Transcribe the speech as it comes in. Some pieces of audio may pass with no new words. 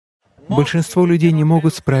Большинство людей не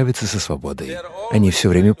могут справиться со свободой. Они все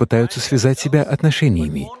время пытаются связать себя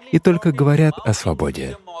отношениями и только говорят о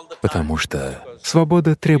свободе, потому что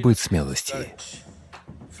свобода требует смелости.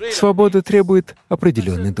 Свобода требует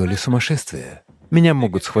определенной доли сумасшествия. Меня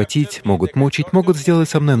могут схватить, могут мучить, могут сделать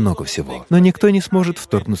со мной много всего, но никто не сможет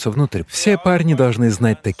вторгнуться внутрь. Все парни должны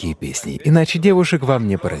знать такие песни, иначе девушек вам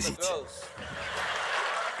не поразить.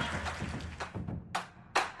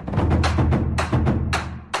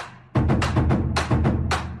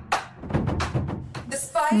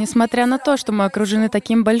 Несмотря на то, что мы окружены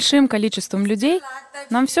таким большим количеством людей,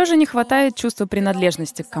 нам все же не хватает чувства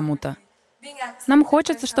принадлежности к кому-то. Нам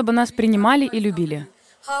хочется, чтобы нас принимали и любили.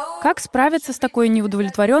 Как справиться с такой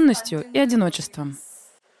неудовлетворенностью и одиночеством?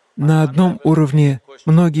 На одном уровне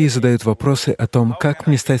многие задают вопросы о том, как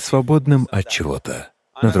мне стать свободным от чего-то.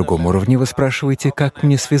 На другом уровне вы спрашиваете, как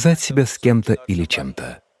мне связать себя с кем-то или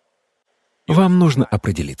чем-то. Вам нужно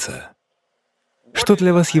определиться. Что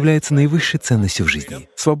для вас является наивысшей ценностью в жизни?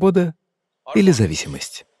 Свобода или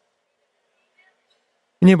зависимость?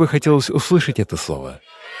 Мне бы хотелось услышать это слово.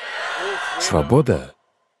 Свобода.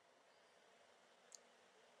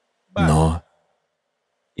 Но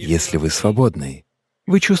если вы свободны,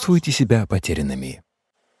 вы чувствуете себя потерянными.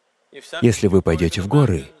 Если вы пойдете в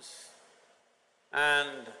горы,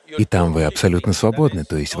 и там вы абсолютно свободны,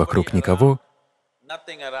 то есть вокруг никого,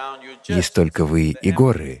 есть только вы и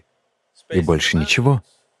горы, и больше ничего,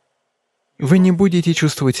 вы не будете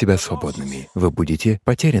чувствовать себя свободными, вы будете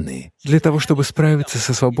потеряны. Для того, чтобы справиться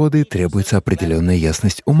со свободой, требуется определенная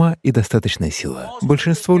ясность ума и достаточная сила.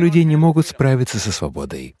 Большинство людей не могут справиться со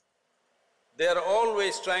свободой.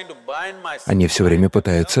 Они все время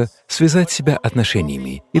пытаются связать себя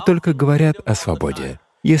отношениями и только говорят о свободе.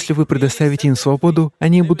 Если вы предоставите им свободу,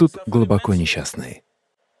 они будут глубоко несчастны.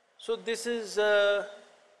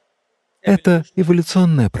 Это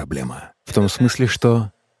эволюционная проблема, в том смысле,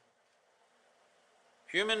 что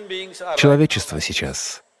человечество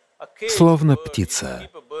сейчас словно птица.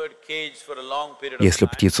 Если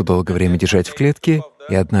птицу долгое время держать в клетке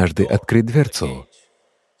и однажды открыть дверцу,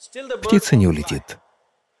 птица не улетит.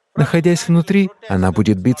 Находясь внутри, она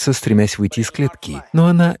будет биться, стремясь выйти из клетки, но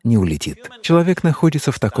она не улетит. Человек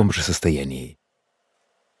находится в таком же состоянии.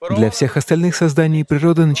 Для всех остальных созданий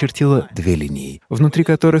природа начертила две линии, внутри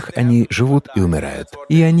которых они живут и умирают,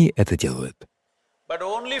 и они это делают.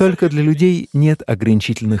 Только для людей нет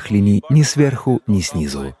ограничительных линий ни сверху, ни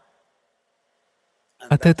снизу.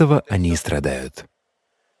 От этого они и страдают.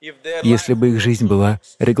 Если бы их жизнь была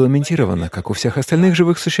регламентирована, как у всех остальных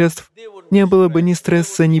живых существ, не было бы ни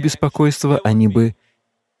стресса, ни беспокойства, они бы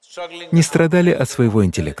не страдали от своего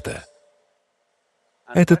интеллекта.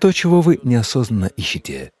 Это то, чего вы неосознанно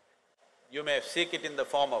ищете.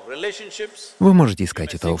 Вы можете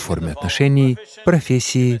искать это в форме отношений,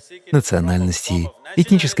 профессии, национальности,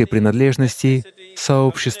 этнической принадлежности,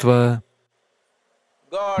 сообщества,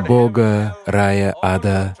 Бога, рая,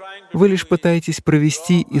 ада. Вы лишь пытаетесь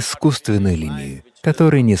провести искусственную линию,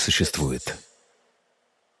 которой не существует.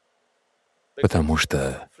 Потому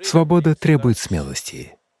что свобода требует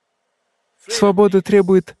смелости. Свобода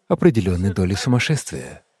требует определенной доли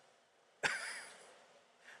сумасшествия.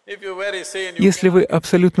 Если вы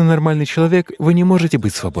абсолютно нормальный человек, вы не можете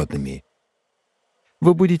быть свободными.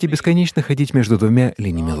 Вы будете бесконечно ходить между двумя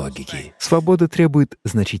линиями логики. Свобода требует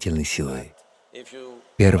значительной силы.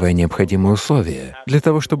 Первое необходимое условие для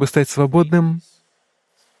того, чтобы стать свободным,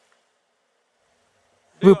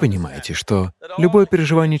 вы понимаете, что любое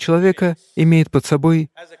переживание человека имеет под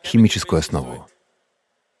собой химическую основу.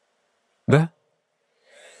 Да?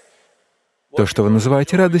 То, что вы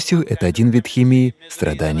называете радостью, — это один вид химии,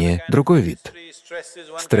 страдание — другой вид.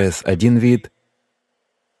 Стресс — один вид,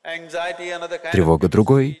 тревога —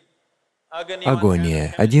 другой,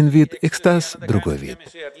 агония — один вид, экстаз — другой вид.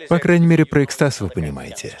 По крайней мере, про экстаз вы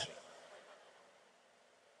понимаете.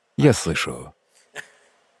 Я слышу.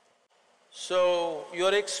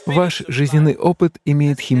 Ваш жизненный опыт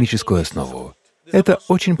имеет химическую основу. Это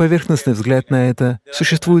очень поверхностный взгляд на это,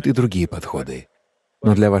 существуют и другие подходы.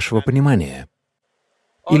 Но для вашего понимания,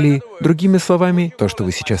 или, другими словами, то, что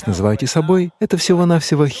вы сейчас называете собой, это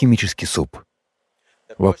всего-навсего химический суп.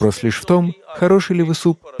 Вопрос лишь в том, хороший ли вы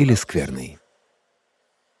суп или скверный.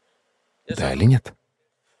 Да или нет?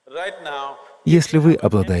 Если вы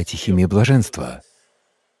обладаете химией блаженства,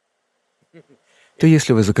 то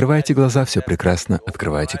если вы закрываете глаза — все прекрасно,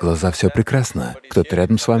 открываете глаза — все прекрасно, кто-то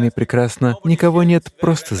рядом с вами — прекрасно, никого нет —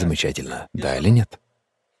 просто замечательно. Да или нет?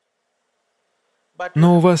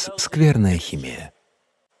 Но у вас скверная химия.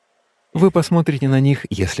 Вы посмотрите на них,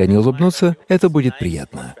 если они улыбнутся, это будет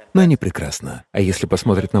приятно, но не прекрасно. А если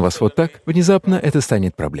посмотрят на вас вот так, внезапно это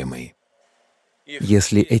станет проблемой.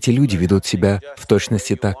 Если эти люди ведут себя в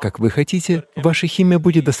точности так, как вы хотите, ваша химия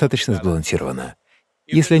будет достаточно сбалансирована.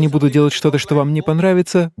 Если они будут делать что-то, что вам не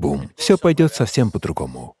понравится, бум, все пойдет совсем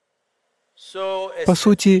по-другому. По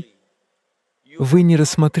сути, вы не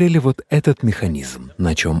рассмотрели вот этот механизм,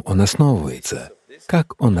 на чем он основывается,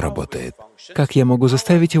 как он работает, как я могу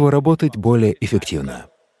заставить его работать более эффективно.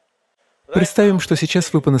 Представим, что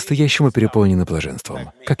сейчас вы по-настоящему переполнены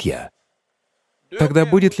блаженством, как я. Тогда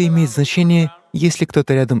будет ли иметь значение, есть ли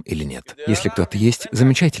кто-то рядом или нет? Если кто-то есть,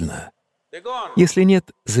 замечательно. Если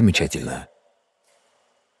нет, замечательно.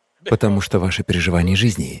 Потому что ваше переживание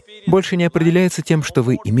жизни больше не определяется тем, что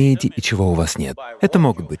вы имеете и чего у вас нет. Это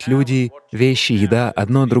могут быть люди, вещи, еда,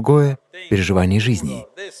 одно, другое. Переживание жизни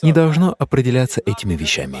не должно определяться этими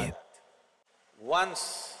вещами.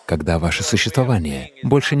 Когда ваше существование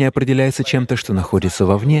больше не определяется чем-то, что находится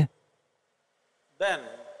вовне,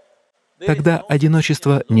 тогда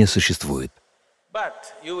одиночество не существует.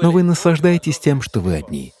 Но вы наслаждаетесь тем, что вы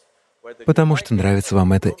одни, потому что нравится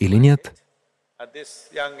вам это или нет.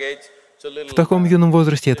 В таком юном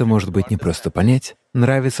возрасте это может быть непросто понять,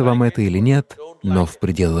 нравится вам это или нет, но в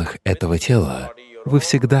пределах этого тела вы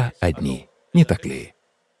всегда одни, не так ли?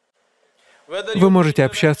 Вы можете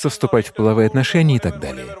общаться, вступать в половые отношения и так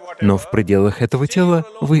далее, но в пределах этого тела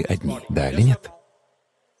вы одни, да или нет?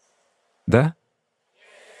 Да?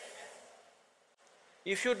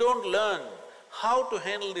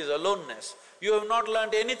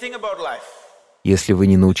 Если вы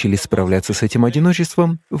не научились справляться с этим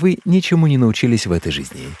одиночеством, вы ничему не научились в этой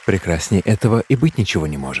жизни. Прекраснее этого и быть ничего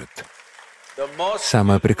не может.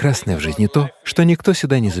 Самое прекрасное в жизни то, что никто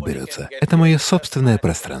сюда не заберется. Это мое собственное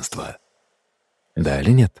пространство. Да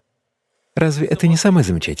или нет? Разве это не самое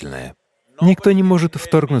замечательное? Никто не может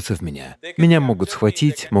вторгнуться в меня. Меня могут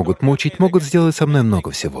схватить, могут мучить, могут сделать со мной много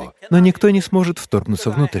всего. Но никто не сможет вторгнуться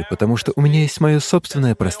внутрь, потому что у меня есть мое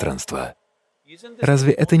собственное пространство.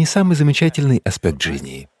 Разве это не самый замечательный аспект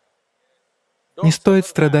жизни? Не стоит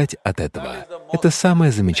страдать от этого. Это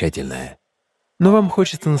самое замечательное. Но вам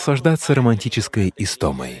хочется наслаждаться романтической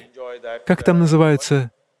истомой. Как там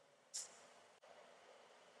называются?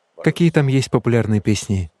 Какие там есть популярные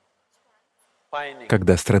песни?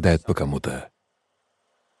 Когда страдают по кому-то.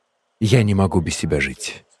 «Я не могу без тебя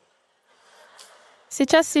жить».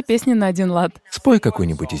 Сейчас все песни на один лад. Спой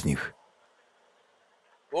какую-нибудь из них.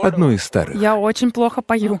 Одну из старых. Я очень плохо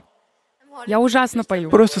пою. Я ужасно пою.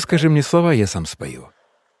 Просто скажи мне слова, я сам спою.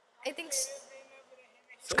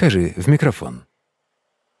 Скажи в микрофон.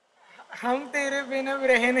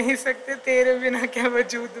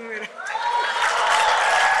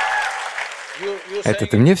 Это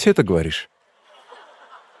ты мне все это говоришь?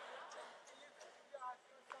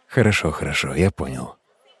 Хорошо, хорошо, я понял.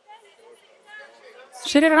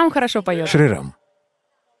 Шри Рам хорошо поет. Шри Рам,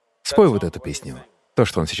 спой вот эту песню, то,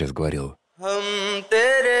 что он сейчас говорил.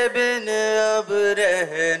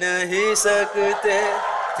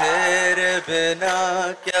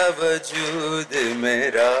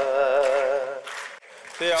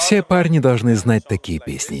 Все парни должны знать такие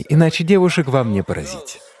песни, иначе девушек вам не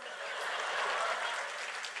поразить.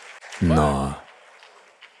 Но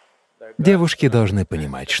девушки должны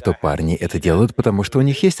понимать, что парни это делают, потому что у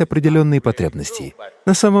них есть определенные потребности.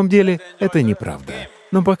 На самом деле это неправда.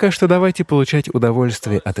 Но пока что давайте получать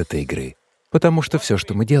удовольствие от этой игры, потому что все,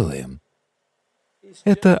 что мы делаем,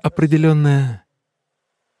 это определенная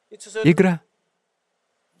игра.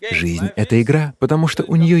 Жизнь — это игра, потому что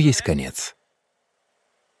у нее есть конец.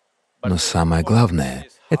 Но самое главное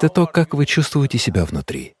 — это то, как вы чувствуете себя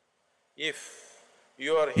внутри.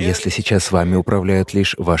 Если сейчас вами управляют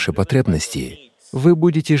лишь ваши потребности, вы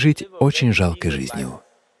будете жить очень жалкой жизнью.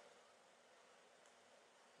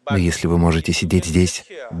 Но если вы можете сидеть здесь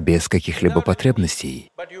без каких-либо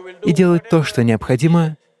потребностей и делать то, что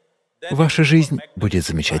необходимо, ваша жизнь будет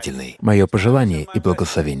замечательной. Мое пожелание и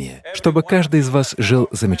благословение, чтобы каждый из вас жил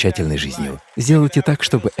замечательной жизнью. Сделайте так,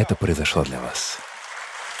 чтобы это произошло для вас.